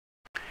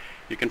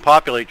You can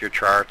populate your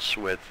charts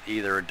with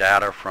either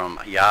data from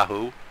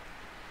Yahoo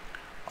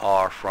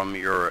or from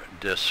your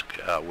disk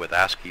with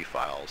Ascii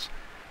files.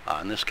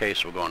 In this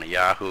case, we're going to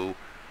Yahoo,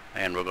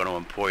 and we're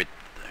going to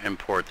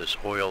import this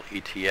oil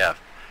ETF.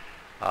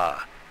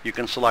 You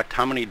can select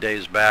how many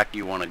days back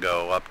you want to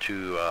go, up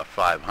to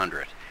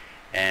 500,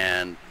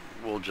 and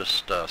we'll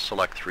just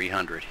select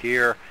 300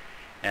 here,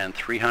 and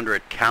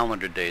 300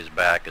 calendar days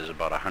back is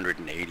about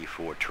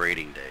 184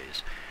 trading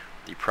days.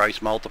 The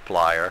price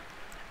multiplier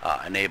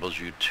enables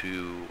you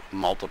to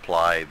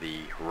multiply the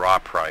raw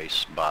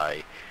price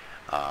by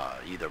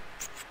either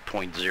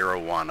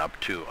 0.01 up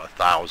to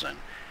 1,000,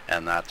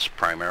 and that's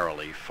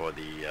primarily for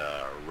the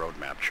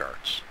roadmap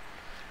charts.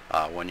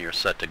 When you're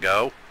set to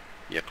go,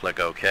 you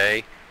click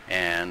OK,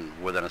 and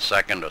within a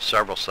second or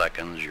several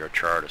seconds your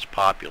chart is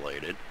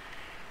populated,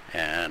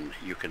 and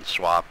you can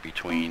swap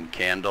between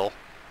candle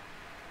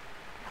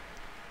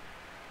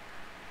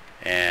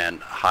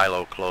and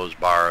high-low close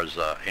bars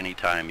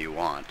anytime you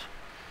want.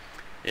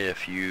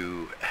 If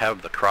you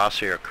have the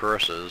crosshair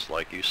cursors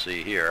like you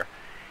see here,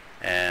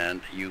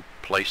 and you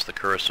place the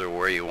cursor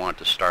where you want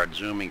to start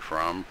zooming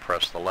from,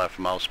 press the left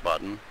mouse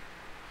button,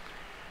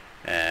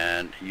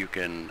 and you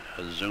can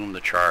zoom the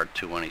chart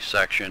to any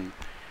section.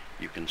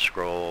 You can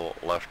scroll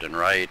left and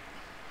right,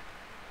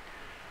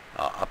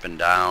 up and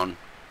down,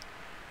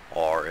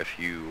 or if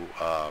you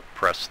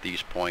press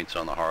these points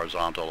on the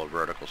horizontal or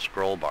vertical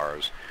scroll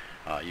bars,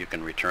 you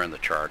can return the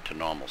chart to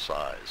normal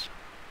size.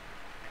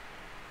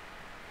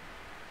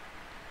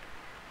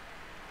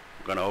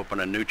 We're going to open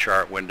a new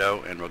chart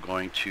window, and we're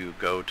going to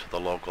go to the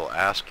local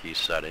Ascii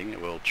setting.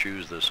 We'll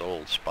choose this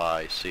old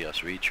SPY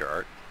CSV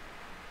chart,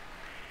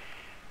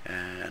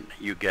 and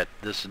you get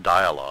this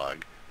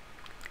dialog.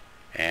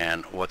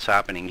 And what's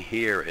happening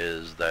here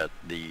is that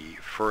the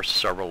first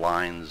several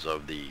lines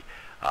of the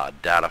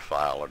data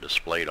file are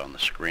displayed on the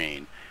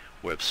screen.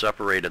 We've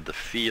separated the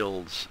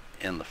fields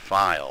in the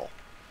file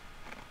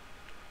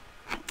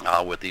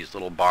with these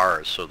little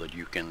bars so that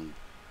you can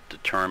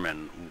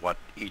determine what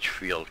each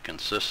field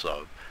consists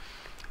of.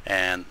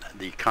 And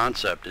the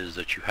concept is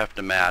that you have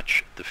to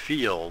match the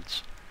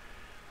fields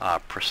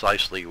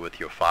precisely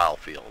with your file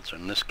fields.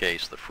 In this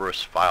case, the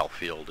first file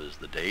field is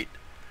the date,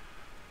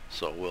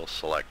 so we'll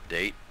select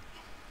date,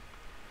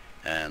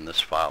 and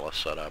this file is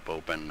set up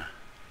open,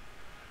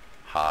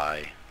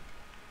 high,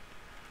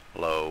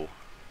 low,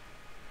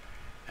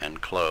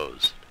 and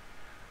closed.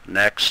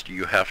 Next,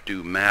 you have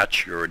to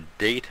match your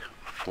date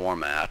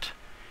format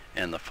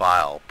in the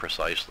file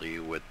precisely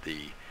with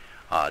the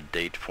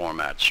date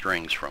format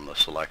strings from the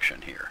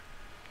selection here.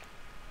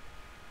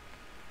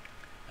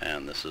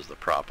 And this is the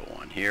proper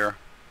one here.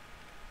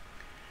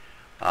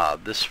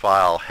 This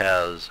file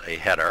has a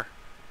header,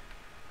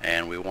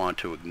 and we want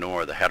to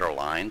ignore the header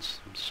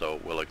lines,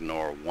 so we'll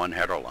ignore one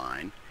header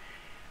line.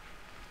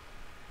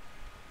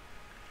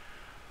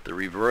 The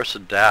reverse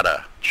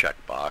data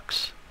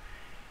checkbox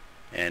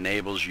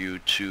enables you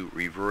to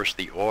reverse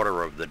the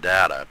order of the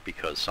data,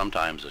 because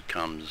sometimes it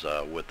comes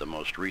with the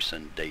most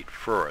recent date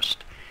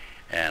first,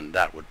 and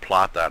that would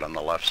plot that on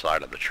the left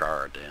side of the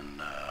chart,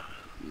 and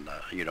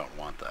you don't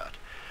want that.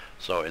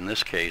 So in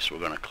this case, we're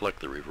going to click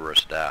the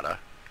reverse data.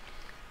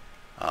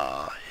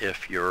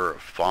 If your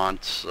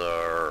fonts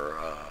are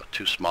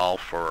too small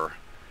for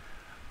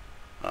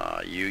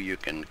you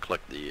can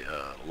click the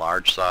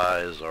large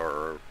size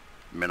or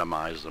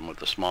minimize them with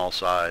the small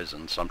size,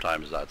 and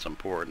sometimes that's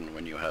important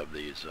when you have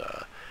these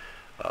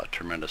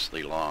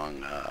tremendously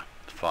long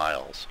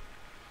files.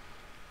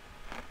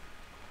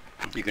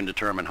 You can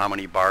determine how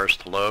many bars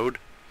to load,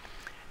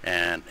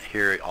 and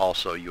here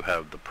also you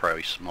have the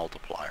price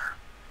multiplier.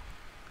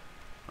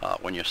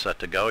 When you're set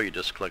to go, you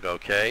just click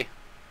OK,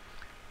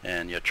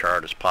 and your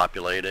chart is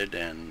populated,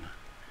 and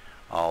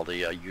all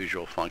the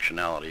usual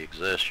functionality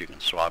exists. You can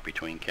swap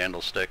between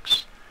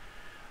candlesticks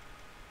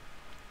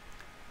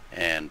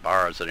and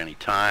bars at any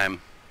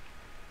time.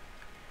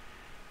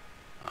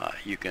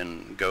 You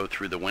can go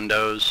through the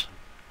windows.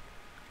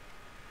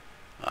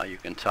 You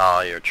can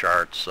tile your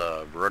charts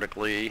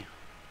vertically,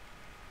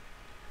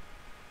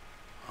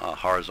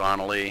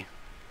 horizontally,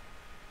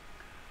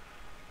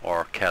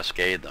 or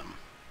cascade them.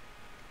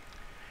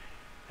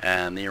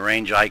 And the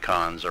arrange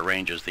icons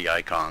arranges the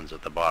icons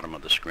at the bottom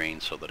of the screen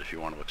so that if you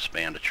want to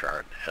expand a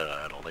chart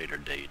at a later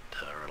date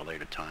or at a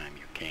later time,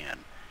 you can.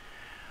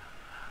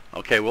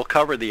 Okay, we'll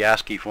cover the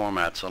Ascii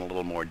formats in a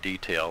little more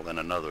detail in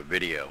another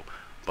video,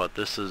 but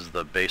this is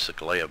the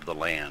basic lay of the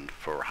land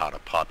for how to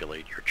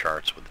populate your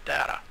charts with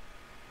data.